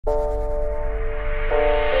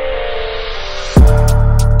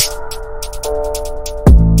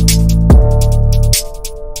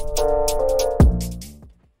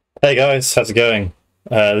Hey guys, how's it going?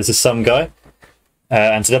 This is Some Guy,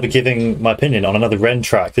 and today I'll be giving my opinion on another Ren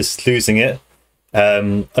track. This is Losing It.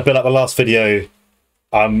 A bit like the last video,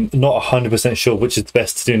 I'm not 100% sure which is the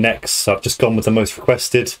best to do next, so I've just gone with the most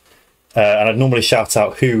requested. And I'd normally shout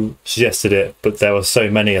out who suggested it, but there were so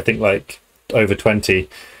many, I think like over 20,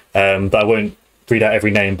 that I won't read out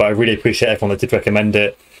every name, but I really appreciate everyone that did recommend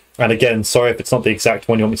it. And again, sorry if it's not the exact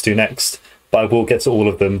one you want me to do next, but I will get to all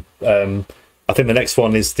of them. I think the next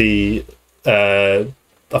one is the, I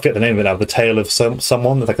forget the name of it now, The Tale of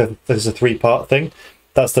Someone. There's a 3-part thing.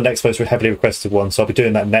 That's the next most heavily requested one, so I'll be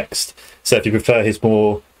doing that next. So if you prefer his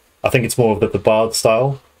more, I think it's more of the bard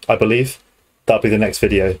style, I believe, that'll be the next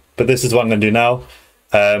video. But this is what I'm going to do now.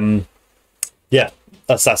 Yeah,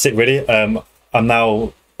 that's it really. I'm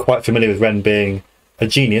now quite familiar with Ren being a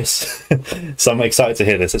genius, so I'm excited to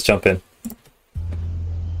hear this. Let's jump in.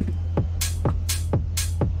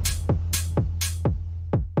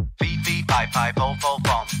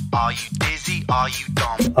 Are you dizzy? Are you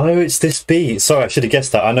dumb? Oh, it's this beat. Sorry, I should have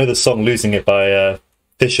guessed that. I know the song Losing It by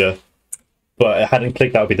Fisher, but it hadn't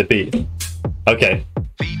clicked that would be the beat. Okay.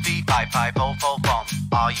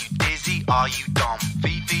 Are you dizzy? Are you dumb?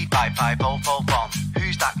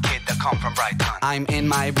 Who's that kid that come from Brighton? I'm in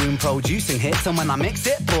my room producing hits, and when I mix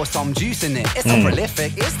it, pour some juice in it. It's so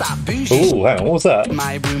prolific, it's that bougie. Ooh, hang on, what was that?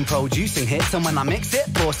 My room producing hits, and when I mix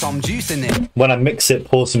it, pour some juice in it. When I mix it,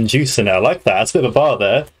 pour some juice in it. I like that. That's a bit of a bar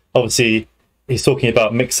there. Obviously, he's talking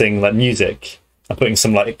about mixing like music and putting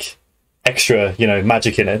some like extra, you know,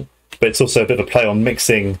 magic in it. But it's also a bit of a play on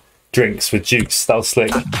mixing drinks with juice. That was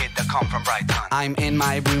slick. That kid that come from Brighton. I'm in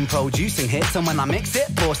my room producing hits, and when I mix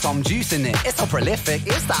it, pour some juice in it. It's so prolific,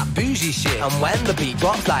 it's that bougie shit. And when the beat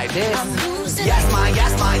drops like this, yes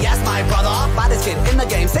my brother, baddest kid in the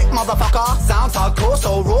game, sick motherfucker. Sounds hardcore,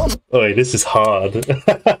 so raw. Oh, this is hard.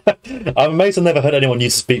 I'm amazed I've never heard anyone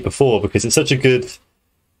use this beat before, because it's such a good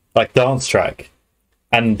like dance track.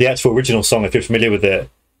 And the actual original song, if you're familiar with it,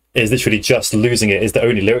 is literally just Losing It is the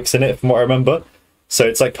only lyrics in it, from what I remember. So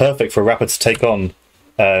it's like perfect for a rapper to take on.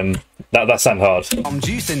 That sound hard. I'm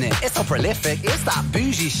juicing it, it's so prolific, it's that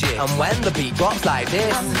bougie shit. And when the beat drops like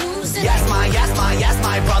this, yes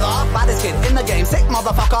my brother, baddest kid in the game, sick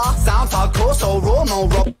motherfucker. Sounds hardcore, so raw, no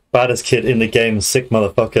raw. Baddest kid in the game, sick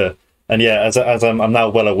motherfucker. And yeah, as I'm now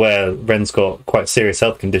well aware, Ren's got quite serious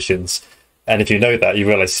health conditions. And if you know that, you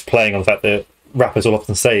realise he's playing on the fact that rappers will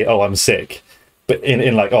often say, oh, I'm sick. But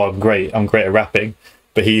in like, oh, I'm great at rapping.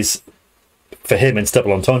 But he's, for him, it's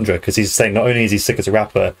double entendre, because he's saying not only is he sick as a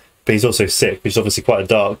rapper, but he's also sick, which is obviously quite a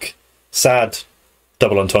dark, sad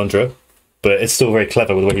double entendre, but it's still very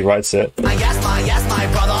clever with the way he writes it. Yes my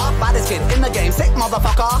brother, baddest kid in the game, sick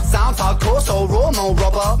motherfucker. Sounds hardcore, so raw, no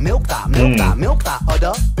rubber. Milk that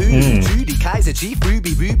udder. Ooh, Judy, Kaiser, Chief,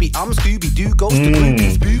 Ruby, I'm Scooby-Doo, ghost to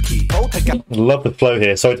groupie, spooky. Love the flow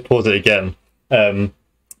here, sorry to pause it again. But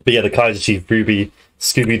yeah, the Kaiser Chief, Ruby,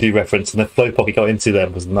 Scooby-Doo reference and the flow pocket got into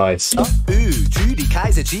them was nice. Ooh, Judy,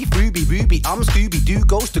 Kaiser, Chief, Ruby, I'm Scooby-Doo,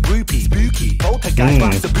 ghost to groupie, spooky. Poltergeist,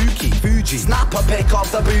 rocks the bookie, Fuji, snapper, pick up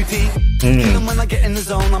the booty. Feeling when I get in the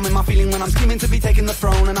zone, I'm in my feeling when I'm screaming to be taking the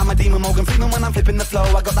throne. And I'm a demon Morgan Freeman when I'm flipping the flow.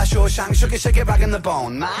 I got that Shawshank, shake it, back in the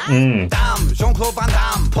bone. Man, damn, Jean-Claude Van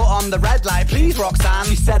Damme, put on the red light, please, Roxanne.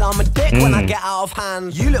 She said I'm a dick when I get out of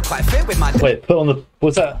hand. You look quite fit with my dick. Wait, put on the,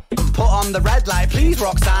 what's that? Put on the red light, please,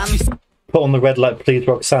 Roxanne. Put on the red light, please,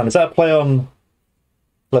 Roxanne. Is that a play on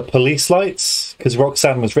the police lights? Because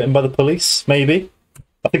Roxanne was written by the police, maybe?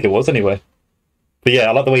 I think it was, anyway. But yeah,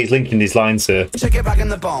 I like the way he's linking these lines here. Check it back in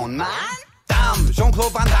the bone, man. Damn,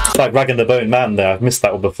 Jean-Claude Van Damme. It's like Rag and the Bone Man there. I've missed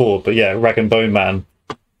that one before, but yeah, Rag and Bone Man.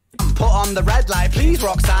 Put on the red light, please,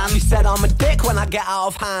 Roxanne. She said I'm a dick when I get out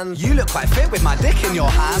of hand. You look quite fit with my dick in your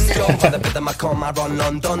hand. Yo, by the bit of my comb, I run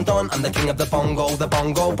on dun dun. I'm the king of the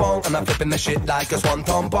bongo bong. And I'm flipping the shit like a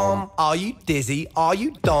swanton bomb. Are you dizzy? Are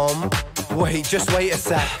you dumb? Wait, just wait a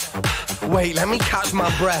sec. Wait, let me catch my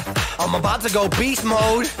breath. I'm about to go beast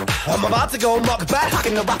mode. I'm about to go Macbeth.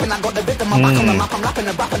 Hacking the rapping, I got the bit of my back on the map. I'm rapping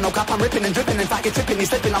and rapping, no cap, I'm ripping and dripping. In fact, you're tripping, he's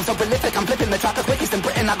slipping. I'm so prolific, I'm flipping the track the quickest in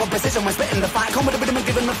Britain. I got precision when spitting the fight. Come with a rhythm and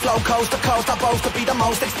giving the flow. Coast to coast, I boast to be the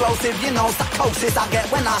most explosive. You know, psychosis I get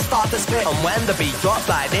when I start to spit. And when the beat drops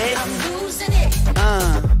like this, I'm losing it.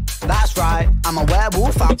 That's right, I'm a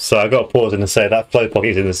werewolf. So I got to pause in to say that flow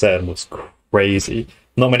pocket in the end was crazy.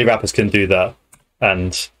 Not many rappers can do that.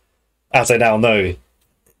 And as I now know,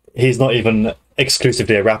 he's not even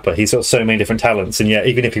exclusively a rapper. He's got so many different talents. And yet,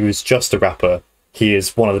 even if he was just a rapper, he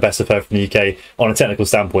is one of the best I've heard from the UK on a technical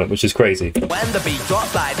standpoint, which is crazy. When the beat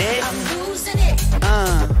drops like this, I'm losing it.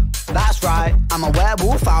 That's right, I'm a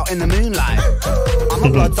werewolf out in the moonlight. I'm a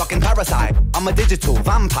blood-sucking parasite. I'm a digital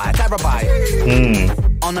vampire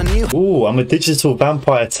terabyte. On a new... Ooh, I'm a digital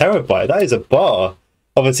vampire terabyte. That is a bar.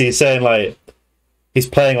 Obviously, he's saying, like, he's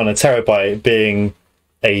playing on a terabyte being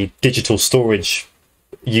a digital storage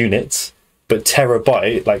unit, but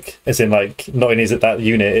terabyte, like, as in, like, not only is it that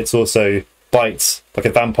unit, it's also bytes, like a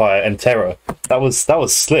vampire and terror. That was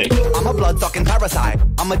slick. I'm a blood-sucking parasite.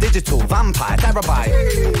 I'm a digital vampire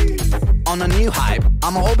terabyte. On a new hype,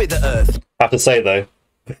 I'ma orbit the Earth. I have to say though,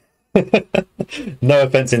 no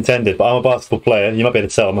offense intended, but I'm a basketball player. You might be able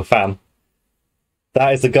to tell I'm a fan.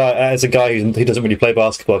 That is the guy. That is a guy who doesn't really play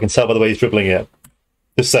basketball. I can tell by the way he's dribbling it.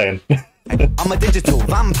 Just saying. I'm a digital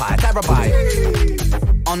vampire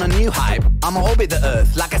terabyte. On a new hype, I'ma orbit the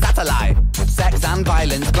Earth like a satellite. Sex and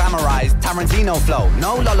violence glamorized, Tarantino flow,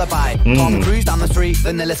 no lullaby. Tom Cruise down the street,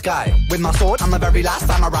 vanilla sky. With my sword, I'm the very last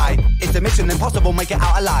samurai. It's a mission impossible, make it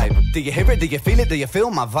out alive. Do you hear it? Do you feel it? Do you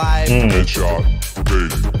feel my vibe? Headshot,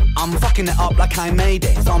 baby. I'm fucking it up like I made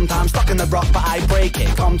it. Sometimes stuck in the rock, but I break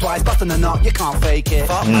it. Come twice, busting a nut, you can't fake it.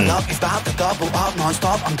 Fuck my luck, it's about to double up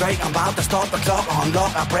non-stop. I'm great, I'm about to stop the clock on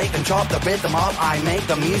lock. I break and chop the rhythm up. I make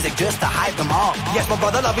the music just to hype them up. Yes, my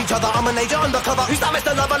brother love each other, I'm an agent undercover. Who's that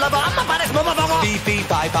Mr. Lover Lover? I'm the baddest motherfucker. Beefy,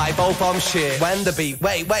 bye, both on shit. When the beat,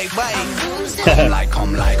 wait.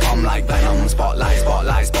 Come like venom. Spotlight,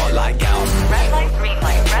 get 'em. Red light, green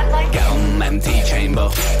light, red light. Get 'em, empty chamber.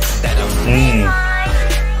 Dead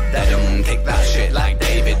 'em, kick that shit like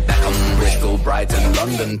David Beckham. Bristol, Brighton,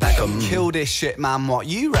 London, Beckham. Kill this shit, man, what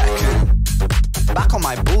you reckon? Back on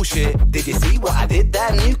my bullshit, did you see what I did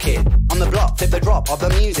there? New kid, on the block, tip the drop of the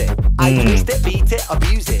music. I twist it, beat it,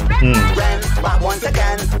 abuse it. Ren, rap once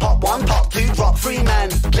again, pop one, pop two, drop three men.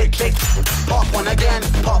 Click, pop one again,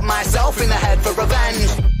 pop myself in the head for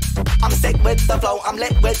revenge. I'm sick with the flow, I'm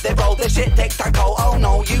lit with the roll. This shit tic-tac-toe, oh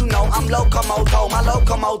no, you know I'm locomoto. My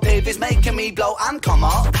locomotive is making me blow and come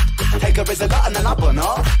up. Take a rizzle and then I burn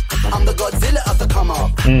up. I'm the Godzilla of the come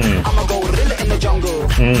up. I'm a gorilla in the jungle.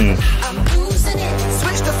 I'm losing it.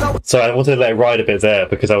 Switch the flow. So I wanted to let it ride a bit there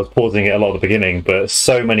because I was pausing it a lot at the beginning, but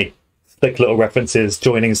so many slick little references,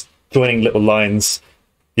 joining little lines.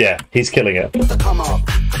 Yeah, he's killing it. The come up.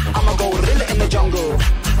 I'm a gorilla in the jungle.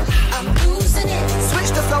 I'm losing it. Switch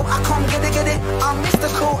the flow, I can't get it. I'm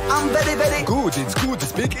mystical, I'm very Good,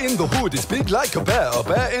 it's big in the hood. It's big like a bear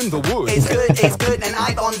in the woods. It's good, and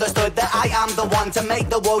I've understood that I am the one to make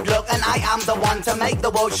the world look, and I am the one to make the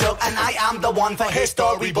world shook, and I am the one for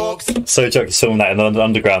history books. So Chuck saw that in the London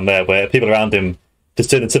Underground there, where people around him just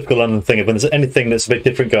doing the typical London thing of when there's anything that's a bit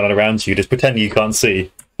different going on around you, just pretend you can't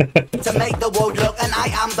see. To make the world look, and I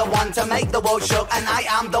am the one to make the world shook, and I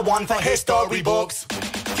am the one for history books.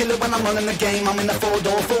 Killer when I'm running the game, I'm in the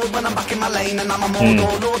four-door Ford when I'm back in my lane, and I'm a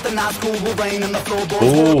Mordor Lord, the Nazgul will reign and the floorboards.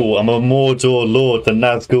 Ooh, I'm a Mordor Lord, the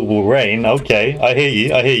Nazgul will reign. Okay, I hear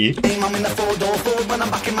you. I'm in the four-door Ford when I'm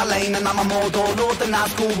back in my lane, and I'm a Mordor Lord, the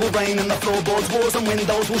Nazgul will reign and the floorboards, walls and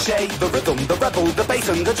windows will shake. The rhythm, the rebel, the bass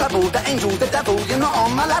and the treble, the angel, the devil, you're not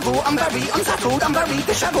on my level. I'm very unsettled, I'm very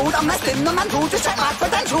disheveled, I'm less in the mantle, just check my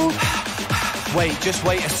credentials. Wait, just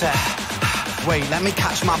wait a sec. Wait, let me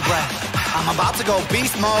catch my breath. I'm about to go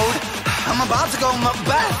beast mode. I'm about to go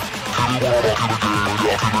Macbeth.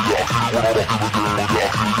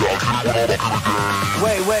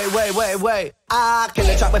 Wait. I kill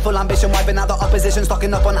a track with full ambition, wiping out the opposition,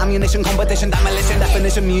 stocking up on ammunition, competition, demolition,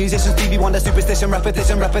 definition, musician, Stevie Wonder, superstition,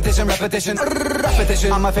 repetition.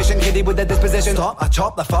 I'm a fishing kiddie with a disposition. Stop, I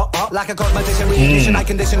chop the fuck up like a cosmetician. Re-edition, I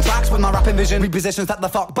condition tracks with my rapping vision. Reposition, step the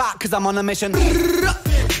fuck back, cause I'm on a mission.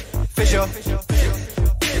 Fisher.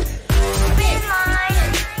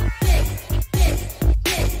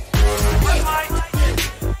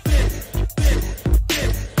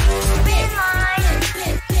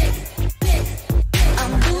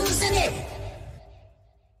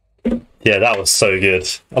 Yeah, that was so good.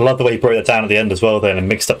 I love the way he broke that down at the end as well then and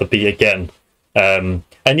mixed up the beat again. And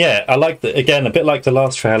yeah, I liked it again, a bit like the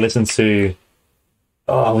last track I listened to.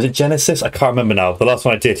 Oh, was it Genesis? I can't remember now. The last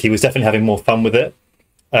one I did, he was definitely having more fun with it.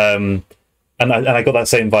 And I got that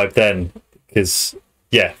same vibe then because,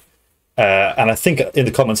 yeah. And I think in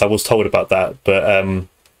the comments I was told about that. But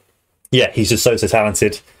yeah, he's just so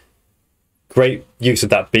talented. Great use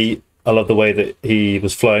of that beat. I love the way that he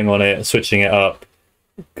was flowing on it, switching it up.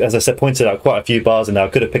 As I said, pointed out quite a few bars in there. I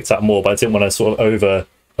could have picked out more, but I didn't want to sort of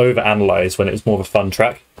over analyze when it was more of a fun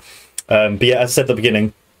track. But yeah, as I said at the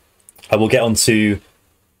beginning, I will get on to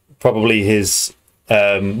probably his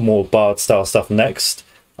more bard style stuff next.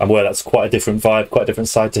 I'm aware that's quite a different vibe, quite a different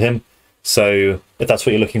side to him. So if that's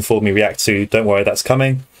what you're looking for me react to, don't worry, that's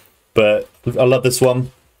coming. But I love this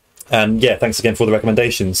one. And yeah, thanks again for all the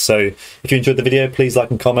recommendations. So if you enjoyed the video, please like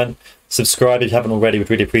and comment. Subscribe if you haven't already, we'd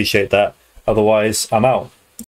really appreciate that. Otherwise, I'm out.